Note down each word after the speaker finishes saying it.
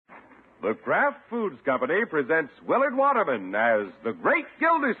The Kraft Foods Company presents Willard Waterman as the Great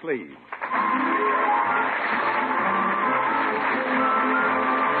Gildersleeve.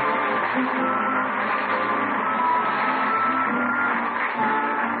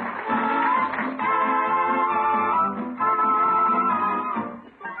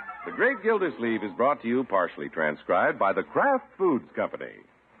 The Great Gildersleeve is brought to you, partially transcribed, by the Kraft Foods Company.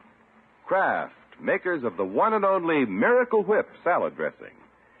 Kraft, makers of the one and only Miracle Whip salad dressing.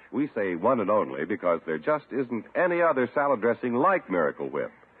 We say one and only because there just isn't any other salad dressing like Miracle Whip.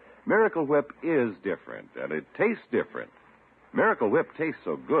 Miracle Whip is different, and it tastes different. Miracle Whip tastes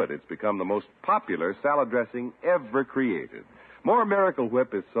so good, it's become the most popular salad dressing ever created. More Miracle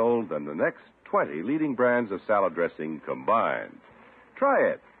Whip is sold than the next 20 leading brands of salad dressing combined. Try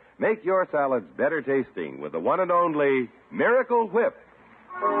it. Make your salads better tasting with the one and only Miracle Whip.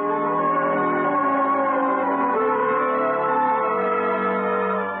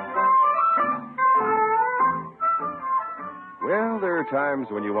 Well, there are times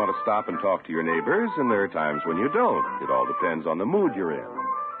when you want to stop and talk to your neighbors, and there are times when you don't. It all depends on the mood you're in.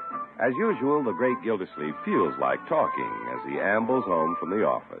 As usual, the Great Gildersleeve feels like talking as he ambles home from the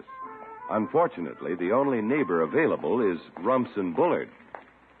office. Unfortunately, the only neighbor available is Rumson Bullard.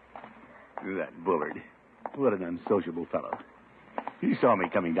 That Bullard. What an unsociable fellow. He saw me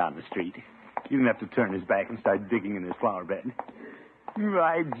coming down the street. He didn't have to turn his back and start digging in his flower bed.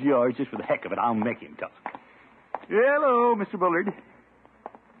 By George, just for the heck of it, I'll make him talk. Hello, Mr. Bullard.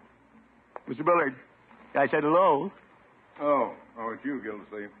 Mr. Bullard, I said hello. Oh, it's you,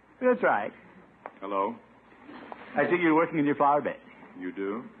 Gildersleeve. That's right. Hello. I see you're working in your flower bed. You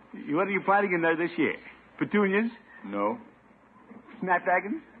do? What are you planting in there this year? Petunias? No.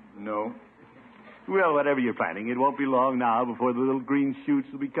 Snapdragons? No. Well, whatever you're planting, it won't be long now before the little green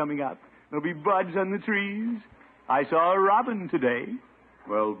shoots will be coming up. There'll be buds on the trees. I saw a robin today.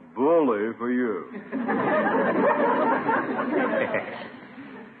 Well, bully for you.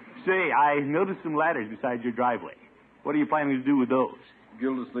 Say, I noticed some ladders beside your driveway. What are you planning to do with those?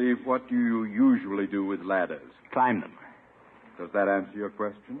 Gildersleeve, what do you usually do with ladders? Climb them. Does that answer your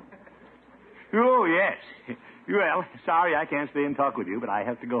question? Oh, yes. Well, sorry I can't stay and talk with you, but I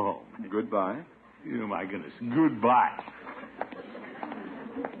have to go home. Goodbye. Oh, my goodness. Goodbye.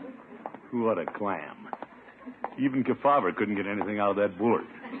 What a clam. Even Kefauver couldn't get anything out of that Bullard.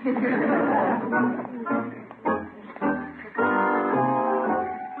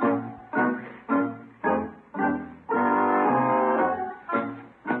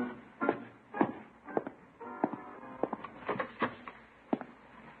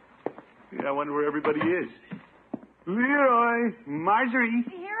 I wonder where everybody is. Leroy, Marjorie.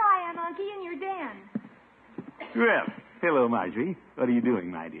 Here I am, Unky, in your den. Well, hello, Marjorie. What are you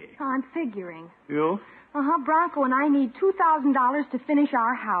doing, my dear? Oh, I'm figuring. You? Bronco and I need $2,000 to finish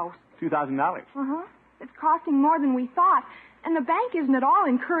our house. $2,000? It's costing more than we thought, and the bank isn't at all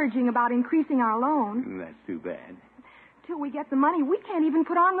encouraging about increasing our loan. That's too bad. Till we get the money, we can't even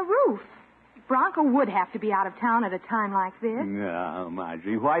put on the roof. Bronco would have to be out of town at a time like this. No,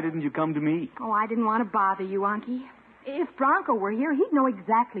 Marjorie, why didn't you come to me? Oh, I didn't want to bother you, Unky. If Bronco were here, he'd know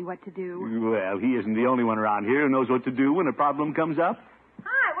exactly what to do. Well, he isn't the only one around here who knows what to do when a problem comes up.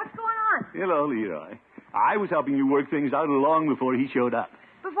 Hi, what's going on? Hello, Leroy. I was helping you work things out long before he showed up.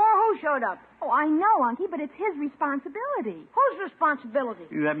 Before who showed up? Oh, I know, Unky, but it's his responsibility. Whose responsibility?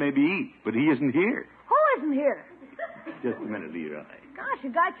 That may be, but he isn't here. Who isn't here? Just a minute, Leroy. Gosh, a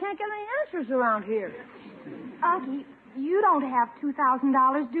guy can't get any answers around here. Unky, you don't have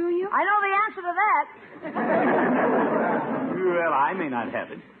 $2,000, do you? I know the answer to that. Well, I may not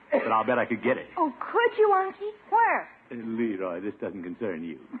have it, but I'll bet I could get it. Oh, could you, Unky? Where? Leroy, this doesn't concern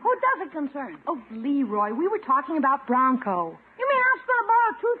you. Who does it concern? Oh, Leroy, we were talking about Bronco. You mean I'm going to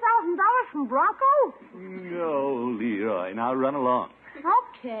borrow $2,000 from Bronco? No, Leroy. Now run along.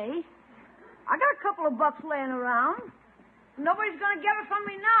 Okay. I got a couple of bucks laying around. Nobody's going to get it from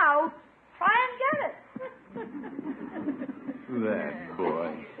me now. Try and get it. That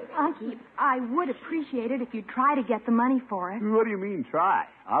boy. Unky, I would appreciate it if you'd try to get the money for it. What do you mean, try?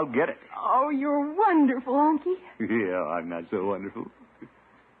 I'll get it. Oh, you're wonderful, Unky. Yeah, I'm not so wonderful.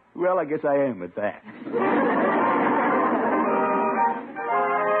 Well, I guess I am at that.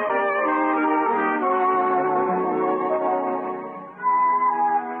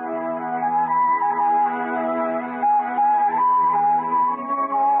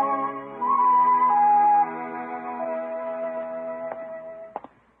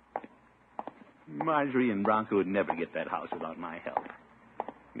 Marjorie and Bronco would never get that house without my help.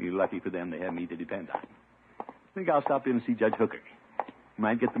 You're lucky for them they have me to depend on. I think I'll stop in and see Judge Hooker.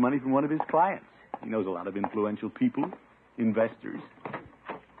 Might get the money from one of his clients. He knows a lot of influential people, investors.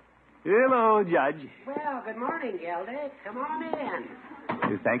 Hello, Judge. Well, good morning, Gildy. Come on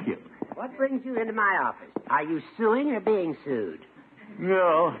in. Thank you. What brings you into my office? Are you suing or being sued?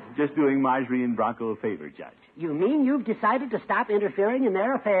 No, just doing Marjorie and Bronco a favor, Judge. You mean you've decided to stop interfering in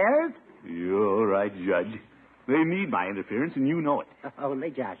their affairs? You're right, Judge. They need my interference, and you know it. Only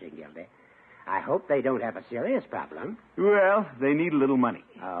joshing, Gildy. I hope they don't have a serious problem. Well, they need a little money.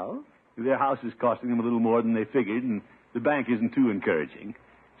 Oh? Their house is costing them a little more than they figured, and the bank isn't too encouraging.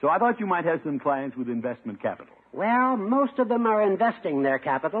 So I thought you might have some clients with investment capital. Well, most of them are investing their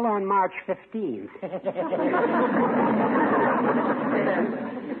capital on March 15th.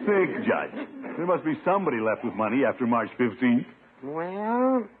 Think, Judge. There must be somebody left with money after March 15th.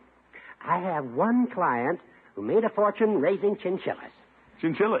 Well, I have one client who made a fortune raising chinchillas.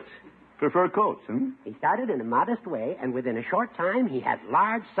 Chinchillas. For fur coats, huh? He started in a modest way, and within a short time, he had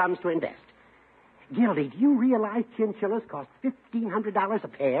large sums to invest. Gildy, do you realize chinchillas cost $1,500 a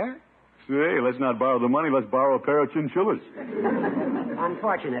pair? Say, let's not borrow the money. Let's borrow a pair of chinchillas.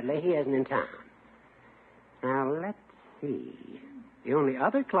 Unfortunately, he isn't in town. Now, let's see. The only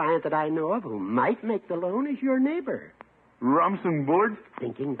other client that I know of who might make the loan is your neighbor. Rumson Bullard?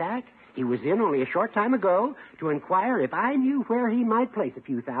 Thinking back, he was in only a short time ago to inquire if I knew where he might place a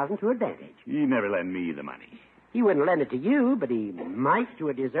few thousand to advantage. He never lent me the money. He wouldn't lend it to you, but he might to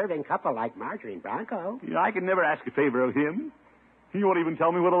a deserving couple like Marjorie and Bronco. I can never ask a favor of him. He won't even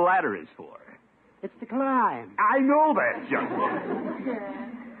tell me what a ladder is for. It's to climb. I know that, Judge.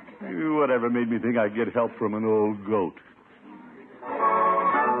 Whatever made me think I'd get help from an old goat.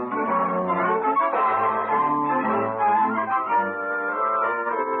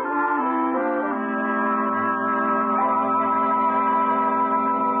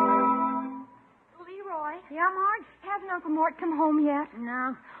 Leroy? Yeah, Marge? Hasn't Uncle Mort come home yet?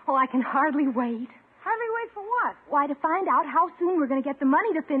 No. Oh, I can hardly wait. Hardly wait for what? Why, to find out how soon we're going to get the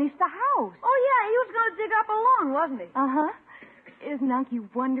money to finish the house. Oh, yeah, he was going to dig up a loan, wasn't he? Uh-huh. Isn't Unky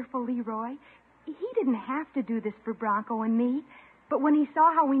wonderful, Leroy? He didn't have to do this for Bronco and me, but when he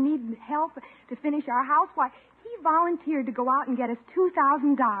saw how we needed help to finish our house, why, he volunteered to go out and get us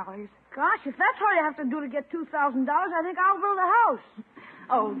 $2,000. Gosh, if that's all you have to do to get $2,000, I think I'll build a house.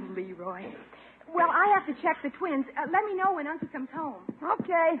 Oh, Leroy. Well, I have to check the twins. Let me know when Unky comes home.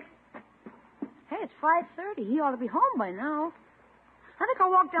 Okay. Hey, it's 5:30. He ought to be home by now. I think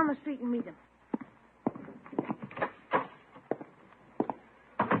I'll walk down the street and meet him.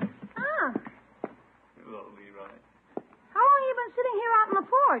 Hello, Leroy. How long have you been sitting here out on the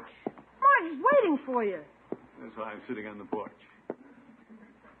porch? Marge is waiting for you. That's why I'm sitting on the porch.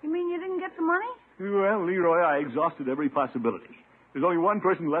 You mean you didn't get the money? Well, Leroy, I exhausted every possibility. There's only one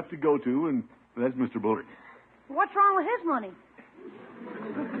person left to go to, and that's Mr. Bullard. What's wrong with his money?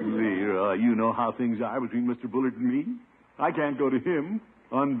 Leroy, you know how things are between Mr. Bullard and me. I can't go to him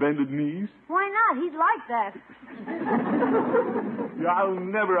on bended knees. Why not? He'd like that. I'll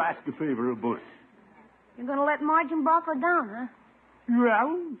never ask a favor of Bullard. You're going to let Marge and Bronco down, huh? Well,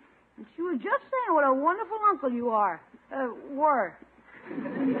 And she was just saying what a wonderful uncle you are. Were.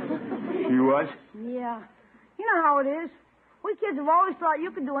 she was. Yeah. You know how it is. We kids have always thought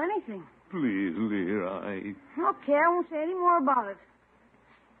you could do anything. Please, Leroy. Okay, I won't say any more about it.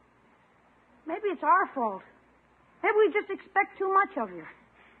 Maybe it's our fault. Maybe we just expect too much of you.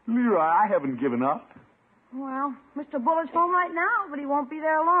 Leroy, I haven't given up. Well, Mr. Bullard's home right now, but he won't be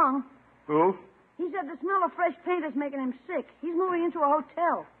there long. Oh? He said the smell of fresh paint is making him sick. He's moving into a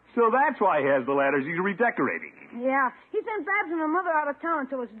hotel. So that's why he has the ladders. He's redecorating. Yeah. He sent Babs and her mother out of town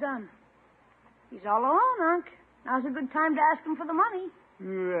until it's done. He's all alone, Unc. Now's a good time to ask him for the money.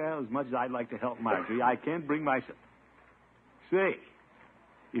 Well, as much as I'd like to help Marjorie, I can't bring myself. Say,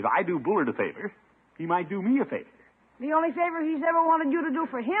 if I do Bullard a favor, he might do me a favor. The only favor he's ever wanted you to do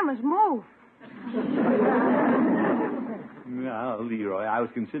for him is move. Now, Leroy, I was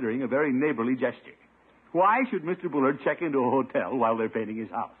considering a very neighborly gesture. Why should Mr. Bullard check into a hotel while they're painting his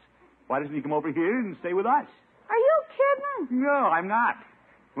house? Why doesn't he come over here and stay with us? Are you kidding? No, I'm not.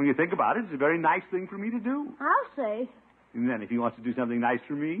 When you think about it, it's a very nice thing for me to do. I'll say. And then if he wants to do something nice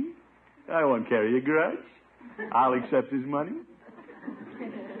for me, I won't carry a grudge. I'll accept his money.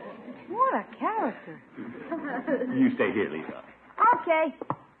 What a character. You stay here, Leroy. Okay.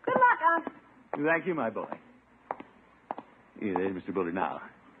 Good luck, Unc. Thank you, my boy. Here, there's Mr. Bullard now,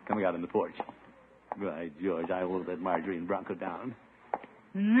 coming out on the porch. By George, I won't let Marjorie and Bronco down.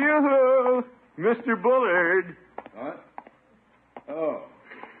 Yoo-hoo! Mr. Bullard! What? Oh.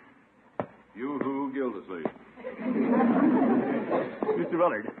 Yoo-hoo, Gildersleeve. Mr.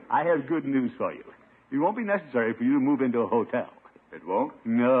 Bullard, I have good news for you. It won't be necessary for you to move into a hotel. It won't?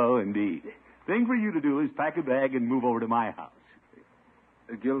 No, indeed. Thing for you to do is pack a bag and move over to my house.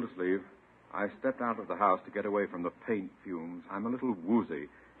 Gildersleeve, I stepped out of the house to get away from the paint fumes. I'm a little woozy.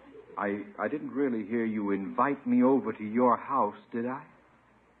 I didn't really hear you invite me over to your house, did I?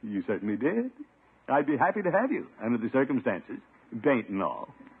 You certainly did. I'd be happy to have you, under the circumstances. Paint and all.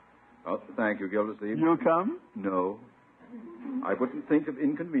 Oh, thank you, Gildersleeve. You'll come? No. I wouldn't think of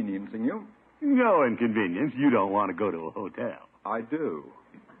inconveniencing you. No inconvenience. You don't want to go to a hotel. I do.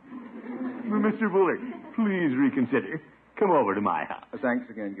 Mr. Bullard, please reconsider. Come over to my house. Thanks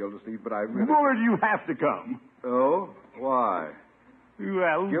again, Gildersleeve, but I really... Bullard, you have to come. Oh? Why?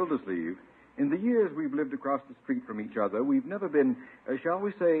 Well... Gildersleeve, in the years we've lived across the street from each other, we've never been, shall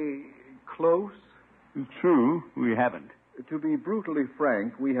we say, close? True, we haven't. To be brutally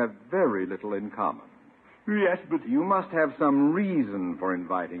frank, we have very little in common. Yes, but... You must have some reason for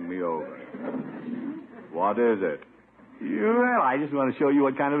inviting me over. What is it? Well, I just want to show you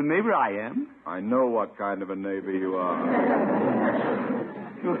what kind of a neighbor I am. I know what kind of a neighbor you are.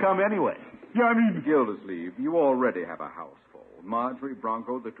 You'll come anyway. Yeah, I mean... Gildersleeve, you already have a house full. Marjorie,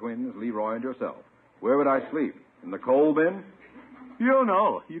 Bronco, the twins, Leroy, and yourself. Where would I sleep? In the coal bin? You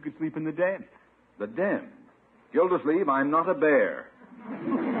know, you could sleep in the den. The den? Gildersleeve, I'm not a bear.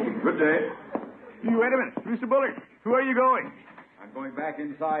 Good day. Wait a minute. Mr. Bullard, where are you going? I'm going back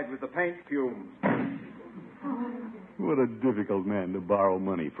inside with the paint fumes. What a difficult man to borrow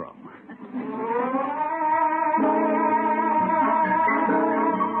money from.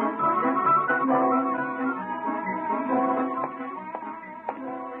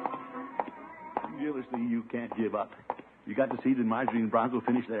 Gildersleeve, you can't give up. You got to see that Marjorie and Bronco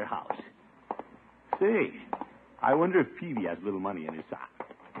finish their house. Say, I wonder if Peavy has a little money in his sock.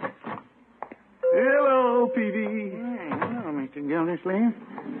 Hello, Peavy. Hello, Mr. Gildersleeve.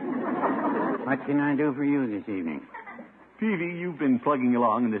 What can I do for you this evening? Peavy, you've been plugging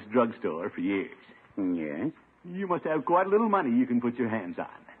along in this drugstore for years. Yes? You must have quite a little money you can put your hands on.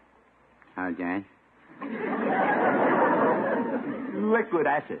 How's that? Liquid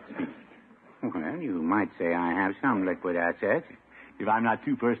assets, Peavy. Well, you might say I have some liquid assets. If I'm not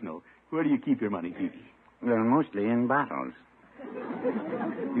too personal, where do you keep your money, Peavy? Well, mostly in bottles.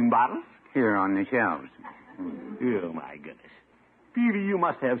 In bottles? Here on the shelves. Oh, my goodness. Peavy, you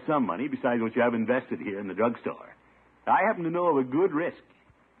must have some money besides what you have invested here in the drugstore. I happen to know of a good risk.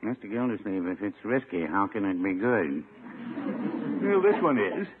 Mr. Gildersleeve, if it's risky, how can it be good? Well, this one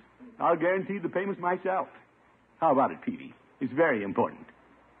is. I'll guarantee the payments myself. How about it, Peavy? It's very important.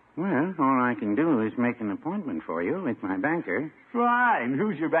 Well, all I can do is make an appointment for you with my banker. Fine.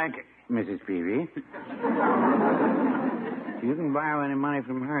 Who's your banker? Mrs. Peavy. If you can borrow any money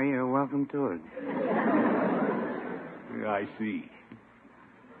from her, you're welcome to it. I see.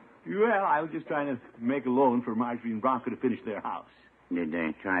 Well, I was just trying to make a loan for Marjorie and Bronco to finish their house. Did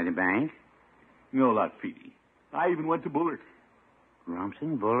they try the bank? No luck, Petey. I even went to Bullard.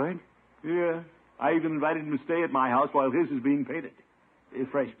 Robson, Bullard? Yeah. I even invited him to stay at my house while his is being painted.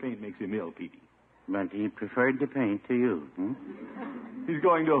 Fresh paint makes him ill, Petey. But he preferred the paint to you, hmm? He's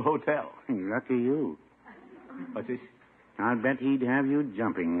going to a hotel. Lucky you. What's this? I'll bet he'd have you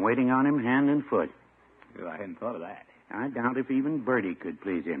jumping, waiting on him hand and foot. Well, I hadn't thought of that. I doubt if even Bertie could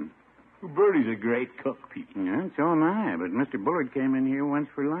please him. Well, Bertie's a great cook, Petey. Yeah, so am I, but Mr. Bullard came in here once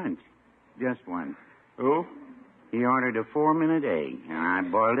for lunch. Just once. Oh? He ordered a 4-minute egg, and I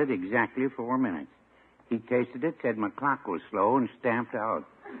boiled it exactly 4 minutes. He tasted it, said my clock was slow, and stamped out.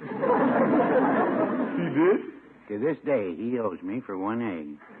 He did? To this day, he owes me for 1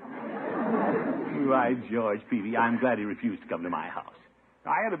 egg. Why, George, Peavy, I'm glad he refused to come to my house.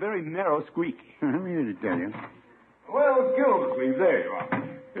 I had a very narrow squeak. I'm here to tell you. Well, Gildersleeve, there you are.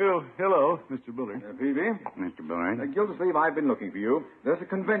 Oh, hello, Mr. Bullard. Peavy? Mr. Bullard? Gildersleeve, I've been looking for you. There's a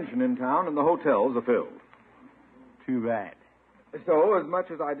convention in town, and the hotels are filled. Too bad. So, as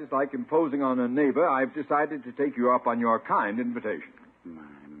much as I dislike imposing on a neighbor, I've decided to take you up on your kind invitation. My.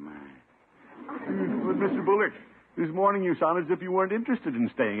 But, Mr. Bullard, this morning you sounded as if you weren't interested in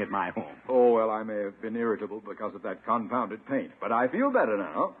staying at my home. Oh, well, I may have been irritable because of that confounded paint, but I feel better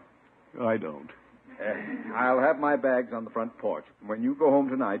now. I don't. I'll have my bags on the front porch. When you go home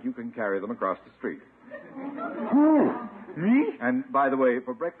tonight, you can carry them across the street. Who? Me? And, by the way,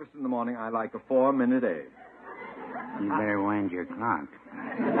 for breakfast in the morning, I like a 4-minute egg. You better wind your clock.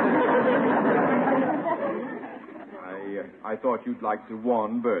 I thought you'd like to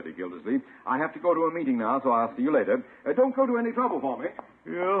warn Bertie, Gildersleeve. I have to go to a meeting now, so I'll see you later. Don't go to any trouble for me.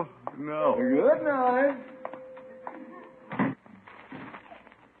 Oh, no. Good night.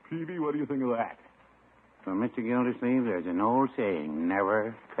 Peavy, what do you think of that? Well, Mr. Gildersleeve, there's an old saying,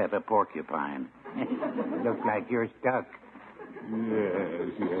 never pet a porcupine. Looks like you're stuck.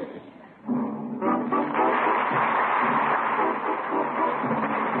 Yes.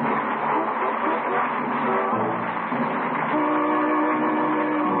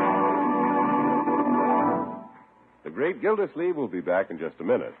 great Gildersleeve will be back in just a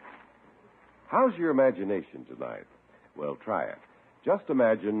minute. How's your imagination tonight? Well, try it. Just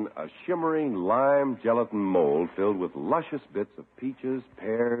imagine a shimmering lime gelatin mold filled with luscious bits of peaches,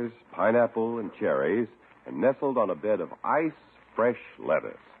 pears, pineapple, and cherries, and nestled on a bed of ice-fresh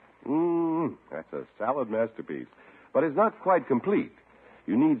lettuce. That's a salad masterpiece. But it's not quite complete.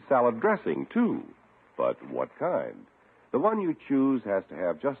 You need salad dressing, too. But what kind? The one you choose has to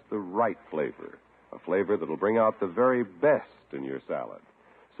have just the right flavor, a flavor that'll bring out the very best in your salad.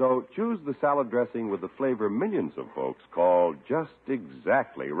 So choose the salad dressing with the flavor millions of folks call just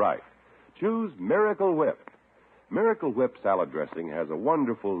exactly right. Choose Miracle Whip. Miracle Whip salad dressing has a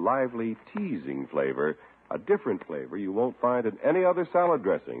wonderful, lively, teasing flavor, a different flavor you won't find in any other salad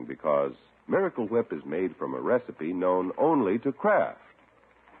dressing because Miracle Whip is made from a recipe known only to Kraft.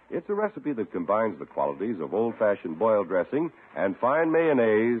 It's a recipe that combines the qualities of old-fashioned boiled dressing and fine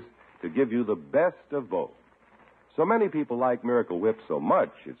mayonnaise to give you the best of both. So many people like Miracle Whip so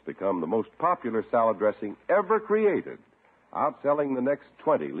much, it's become the most popular salad dressing ever created, outselling the next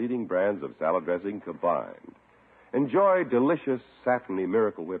 20 leading brands of salad dressing combined. Enjoy delicious, satiny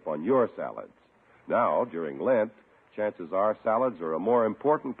Miracle Whip on your salads. Now, during Lent, chances are salads are a more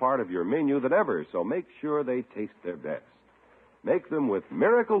important part of your menu than ever, so make sure they taste their best. Make them with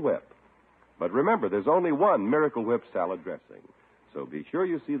Miracle Whip. But remember, there's only one Miracle Whip salad dressing. So be sure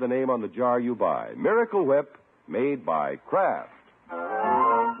you see the name on the jar you buy. Miracle Whip, made by Kraft.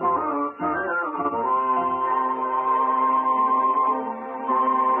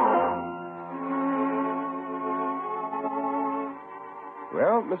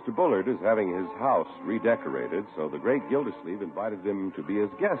 Well, Mr. Bullard is having his house redecorated, so the great Gildersleeve invited him to be his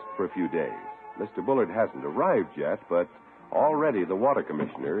guest for a few days. Mr. Bullard hasn't arrived yet, but already the water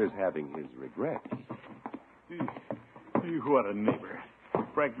commissioner is having his regrets. What a neighbor.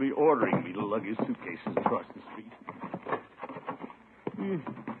 Frankly ordering me to lug his suitcases across the street.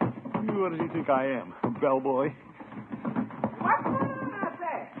 What does he think I am, a bellboy? What's going on out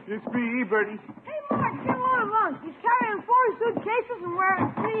there? It's me, Bertie. Hey, Mark, get a load of lunch. He's carrying 4 suitcases and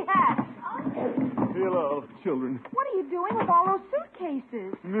wearing 3 hats. Hello, children. What are you doing with all those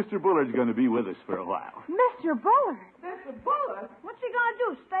suitcases? Mr. Bullard's going to be with us for a while. Mr. Bullard. Mr. Bullard? What's he going to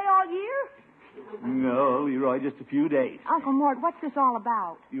do, stay all year? No, Leroy, just a few days. Uncle Mort, what's this all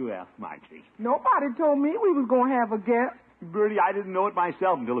about? You asked Marjorie. Nobody told me we was going to have a guest. Bertie, I didn't know it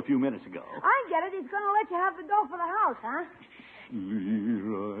myself until a few minutes ago. I get it. He's going to let you have the dough for the house, huh?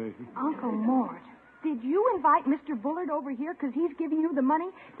 Leroy. Uncle Mort, did you invite Mr. Bullard over here because he's giving you the money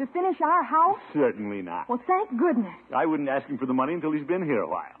to finish our house? Certainly not. Well, thank goodness. I wouldn't ask him for the money until he's been here a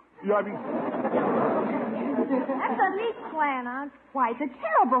while. Yeah, I mean... That's a neat plan, Aunt. Why, it's a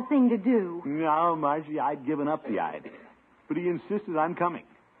terrible thing to do. No, Margie, I'd given up the idea. But he insisted on coming.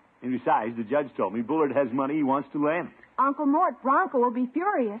 And besides, the judge told me Bullard has money he wants to lend. Uncle Mort, Bronco will be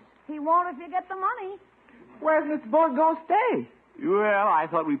furious. He won't if you get the money. Where's Mr. Bullard going to stay? Well, I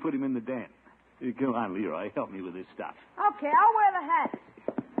thought we'd put him in the den. Come on, Leroy, help me with this stuff. Okay, I'll wear the hat.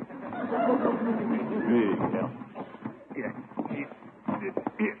 There you go.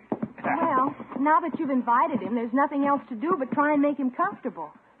 Here. Well, now that you've invited him, there's nothing else to do but try and make him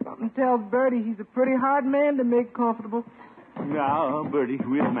comfortable. Something tells Bertie he's a pretty hard man to make comfortable. No, Bertie,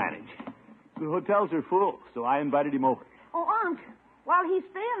 we'll manage. The hotels are full, so I invited him over. Oh, Aunt, while he's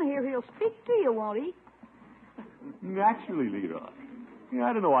staying here, he'll speak to you, won't he? Naturally, Leroy.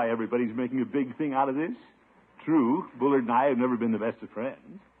 I don't know why everybody's making a big thing out of this. True, Bullard and I have never been the best of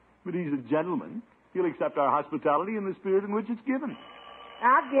friends. But he's a gentleman. He'll accept our hospitality in the spirit in which it's given.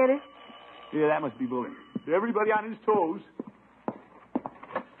 I get it. Yeah, that must be Bullard. Everybody on his toes.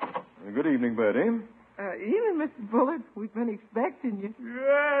 Good evening, Bertie. Evening, Mr. Bullard. We've been expecting you.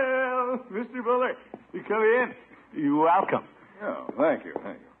 Well, Mr. Bullard, you come in. You're welcome. Oh, thank you.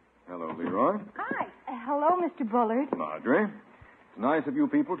 Hello, Leroy. Hi. Hello, Mr. Bullard. Marjorie. It's nice of you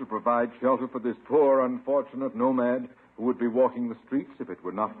people to provide shelter for this poor, unfortunate nomad who would be walking the streets if it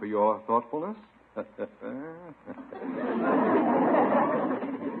were not for your thoughtfulness.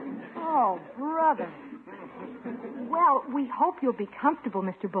 Oh, brother. Well, we hope you'll be comfortable,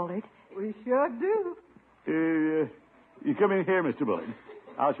 Mr. Bullard. We sure do. You come in here, Mr. Bullard.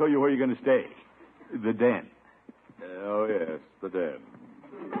 I'll show you where you're going to stay. The den. Oh, yes, the den.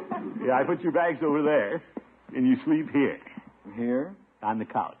 Yeah, I put your bags over there, and you sleep here. Here? On the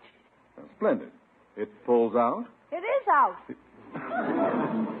couch. Splendid. It pulls out? It is out.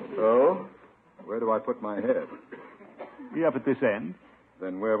 So, where do I put my head? You up at this end?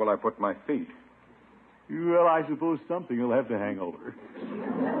 Then where will I put my feet? Well, I suppose something will have to hang over.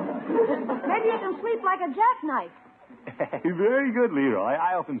 Maybe you can sleep like a jackknife. Very good, Leroy.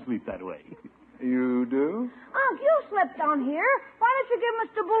 I often sleep that way. You do? Unc, you slept down here. Why don't you give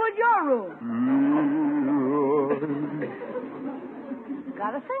Mr. Bullard your room?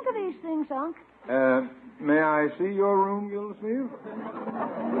 Gotta think of these things, Unc. May I see your room, Gildersleeve?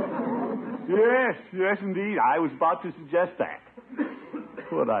 Yes, indeed. I was about to suggest that.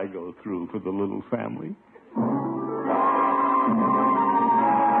 What I go through for the little family.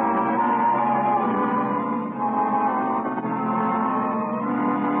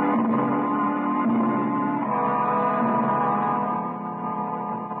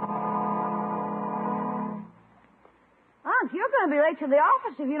 You're going to be late to the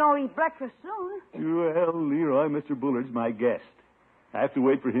office if you don't eat breakfast soon. Well, Leroy, Mr. Bullard's my guest. I have to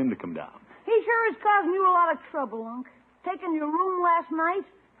wait for him to come down. He sure is causing you a lot of trouble, Unc. Taking your room last night,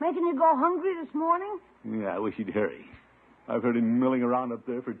 making you go hungry this morning. Yeah, I wish he'd hurry. I've heard him milling around up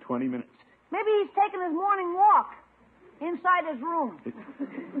there for 20 minutes. Maybe he's taking his morning walk inside his room.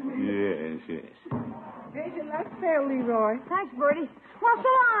 Yes. Here's your lunch pail, Leroy. Thanks, Bertie. Well, so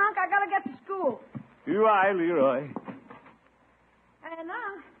long, Unc. I got to get to school. Goodbye, Leroy. And,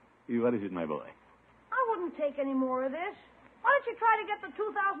 Unc, What is it, my boy? I wouldn't take any more of this. Why don't you try to get the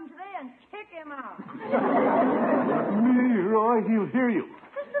 2,000 today and kick him out? Leroy, he'll hear you.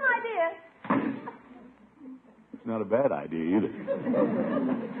 Just an idea. It's not a bad idea, either.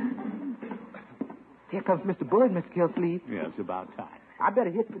 Here comes Mr. Bullard, Mr. Gildersleeve. Yeah, it's about time. I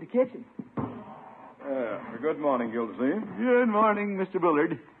better hit for the kitchen. Good morning, Gildersleeve. Good morning, Mr.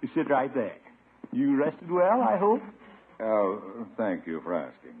 Bullard. You sit right there. You rested well, I hope? Oh, thank you for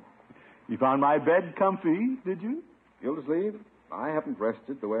asking. You found my bed comfy, did you? Gildersleeve, I haven't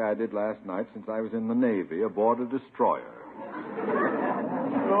rested the way I did last night since I was in the Navy aboard a destroyer.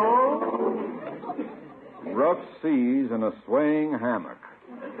 Oh? Rough seas and a swaying hammock.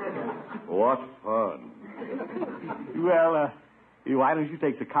 What fun. Well, why don't you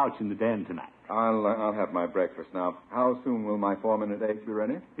take the couch in the den tonight? I'll have my breakfast now. How soon will my 4-minute egg be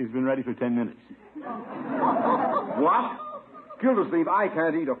ready? It's been ready for 10 minutes. What? Gildersleeve, I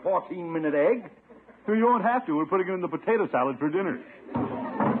can't eat a 14-minute egg. So you won't have to. We're putting it in the potato salad for dinner.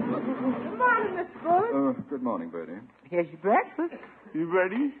 Good morning, Mr. Bullard. Good morning, Bertie. Here's your breakfast. You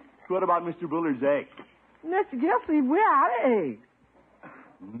ready? What about Mr. Bullard's egg? Mr. Gildersleeve, we're out of eggs.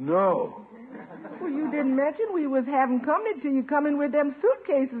 No. Well, you didn't mention we was having company till you come in with them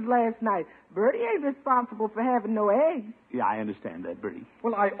suitcases last night. Bertie ain't responsible for having no eggs. Yeah, I understand that, Bertie.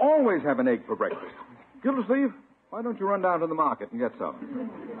 Well, I always have an egg for breakfast. Gildersleeve, why don't you run down to the market and get some?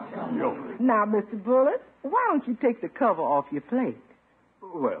 Now, Mr. Bullard, why don't you take the cover off your plate?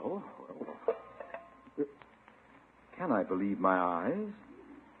 Well, can I believe my eyes?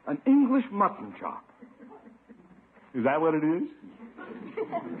 An English mutton chop. Is that what it is?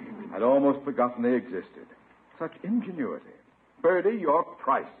 I'd almost forgotten they existed. Such ingenuity. Bertie, you're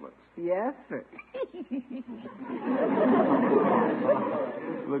priceless. Yes, sir.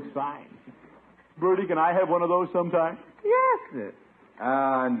 Looks fine. Bertie, can I have one of those sometime? Yes, sir.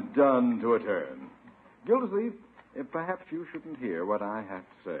 And done to a turn. Gildersleeve, perhaps you shouldn't hear what I have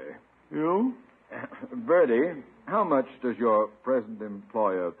to say. You? Bertie, how much does your present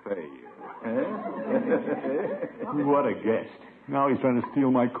employer pay you? Eh? What a guest. Now he's trying to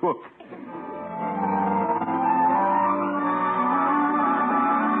steal my cook.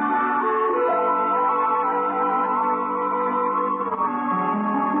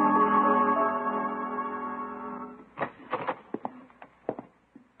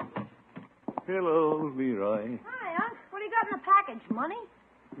 Hello, Leroy. Hi, Unc. What do you got in the package? Money?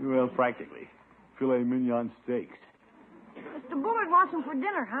 Well, practically. Filet mignon steaks. Mr. Bullard wants them for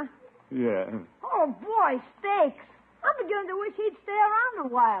dinner, huh? Yeah. Oh, boy, steaks. I'm beginning to wish he'd stay around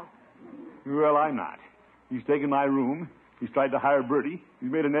a while. Well, I'm not. He's taken my room. He's tried to hire Bertie.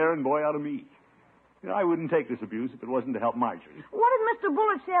 He's made an errand boy out of me. I wouldn't take this abuse if it wasn't to help Marjorie. What did Mr.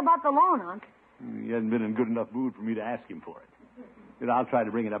 Bullard say about the loan, Unc? He hasn't been in good enough mood for me to ask him for it. But I'll try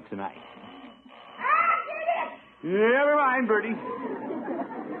to bring it up tonight. Never mind, Bertie.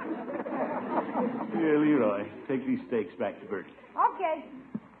 Here, Leroy, take these steaks back to Bertie. Okay.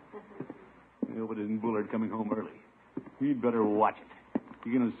 I hope it isn't Bullard coming home early. He'd better watch it.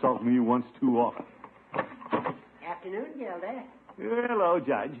 He can insult me once too often. Afternoon, Gilda. Hello,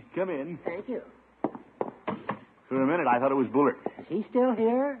 Judge. Come in. Thank you. For a minute, I thought it was Bullard. Is he still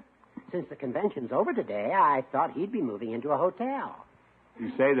here? Since the convention's over today, I thought he'd be moving into a hotel.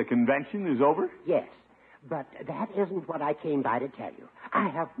 You say the convention is over? Yes, but that isn't what I came by to tell you. I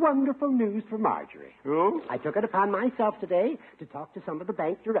have wonderful news for Marjorie. Oh? I took it upon myself today to talk to some of the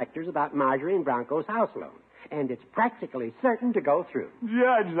bank directors about Marjorie and Bronco's house loan, and it's practically certain to go through.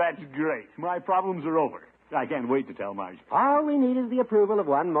 Judge, that's great. My problems are over. I can't wait to tell Marjorie. All we need is the approval of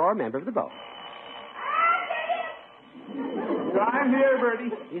one more member of the board. I'm here,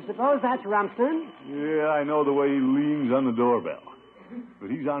 Bertie. You suppose that's Rumston? Yeah, I know the way he leans on the doorbell.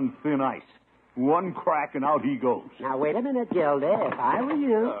 But he's on thin ice. One crack and out he goes. Now, wait a minute, Gildy. If I were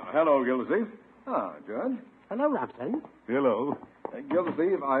you... Hello, Gildersleeve. Ah, Judge. Hello, Rumston. Hello.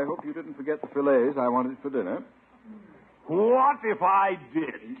 Gildersleeve, I hope you didn't forget the fillets I wanted for dinner. What if I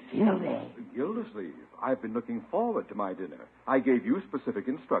did? Gildy. Gildersleeve, I've been looking forward to my dinner. I gave you specific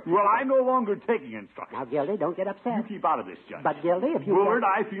instructions. Well, I'm no longer taking instructions. Now, Gildy, don't get upset. You keep out of this, Judge. But, Gildy, if you... Bullard,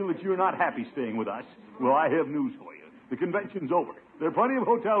 I feel that you're not happy staying with us. Well, I have news for you. The convention's over. There are plenty of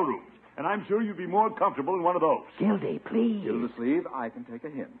hotel rooms, and I'm sure you'd be more comfortable in one of those. Gildy, please. Gildersleeve, I can take a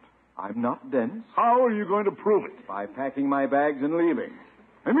hint. I'm not dense. How are you going to prove it? By packing my bags and leaving.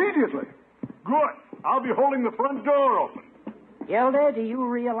 Immediately. Good. I'll be holding the front door open. Gildy, do you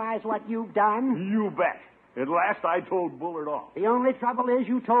realize what you've done? You bet. At last I told Bullard off. The only trouble is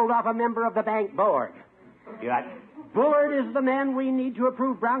you told off a member of the bank board. Yeah. Bullard is the man we need to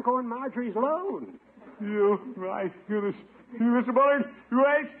approve Bronco and Marjorie's loan. You, right, goodness. Mr. Bullard,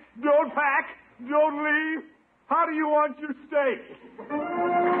 wait. Don't pack. Don't leave. How do you want your steak?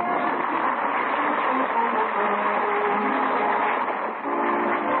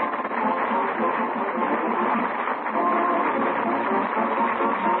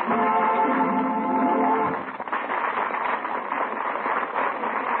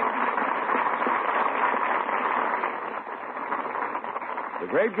 The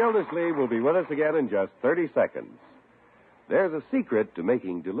great Gildersleeve will be with us again in just 30 seconds. There's a secret to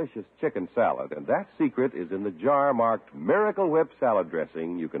making delicious chicken salad, and that secret is in the jar marked Miracle Whip salad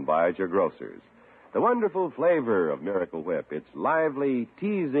dressing you can buy at your grocer's. The wonderful flavor of Miracle Whip, its lively,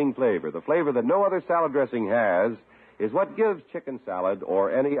 teasing flavor, the flavor that no other salad dressing has, is what gives chicken salad or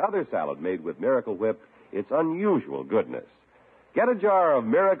any other salad made with Miracle Whip its unusual goodness. Get a jar of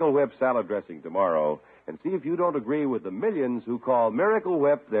Miracle Whip salad dressing tomorrow and see if you don't agree with the millions who call Miracle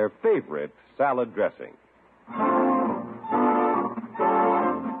Whip their favorite salad dressing.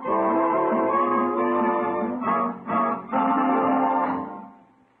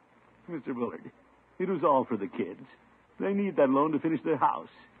 Mr. Bullard, it was all for the kids. They need that loan to finish their house.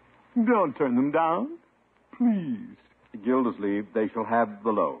 Don't turn them down. Please. Gildersleeve, they shall have the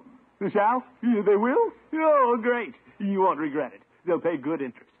loan. They shall? Yeah, they will? Oh, great. You won't regret it. They'll pay good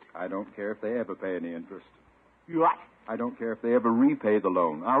interest. I don't care if they ever pay any interest. What? I don't care if they ever repay the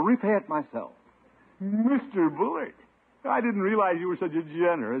loan. I'll repay it myself. Mr. Bullard, I didn't realize you were such a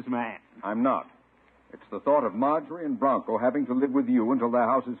generous man. I'm not. It's the thought of Marjorie and Bronco having to live with you until their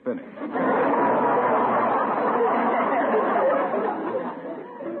house is finished.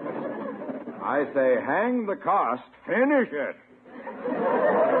 I say, hang the cost. Finish it.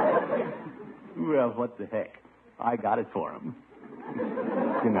 Well, what the heck? I got it for him.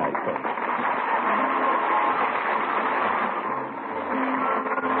 Good night, folks.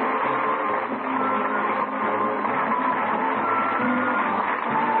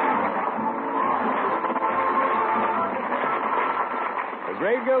 The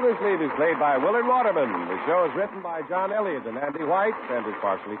Great Gildersleeve is played by Willard Waterman. The show is written by John Elliott and Andy White and is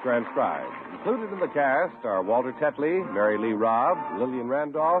partially transcribed. Included in the cast are Walter Tetley, Mary Lee Robb, Lillian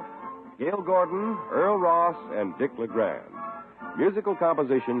Randolph, Gail Gordon, Earl Ross, and Dick LeGrand. Musical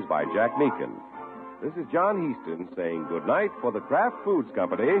compositions by Jack Meakin. This is John Heaston saying good night for the Kraft Foods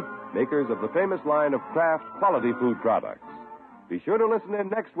Company, makers of the famous line of Kraft quality food products. Be sure to listen in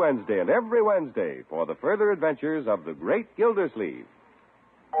next Wednesday and every Wednesday for the further adventures of the Great Gildersleeve.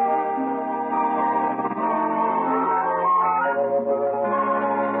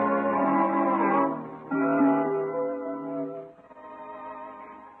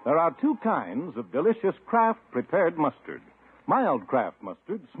 There are two kinds of delicious Kraft prepared mustard. Mild Kraft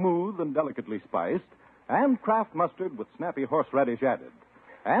mustard, smooth and delicately spiced, and Kraft mustard with snappy horseradish added.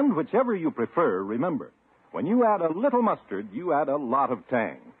 And whichever you prefer, remember, when you add a little mustard, you add a lot of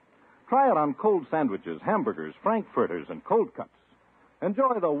tang. Try it on cold sandwiches, hamburgers, frankfurters, and cold cuts.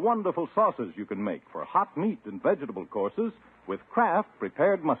 Enjoy the wonderful sauces you can make for hot meat and vegetable courses with Kraft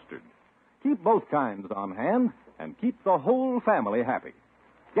prepared mustard. Keep both kinds on hand and keep the whole family happy.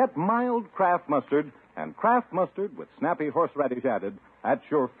 Get mild Kraft mustard and Kraft mustard with snappy horseradish added at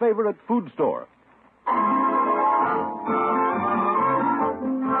your favorite food store.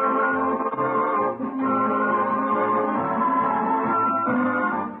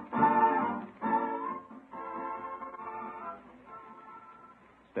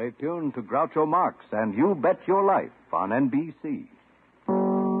 Stay tuned to Groucho Marx and You Bet Your Life on NBC.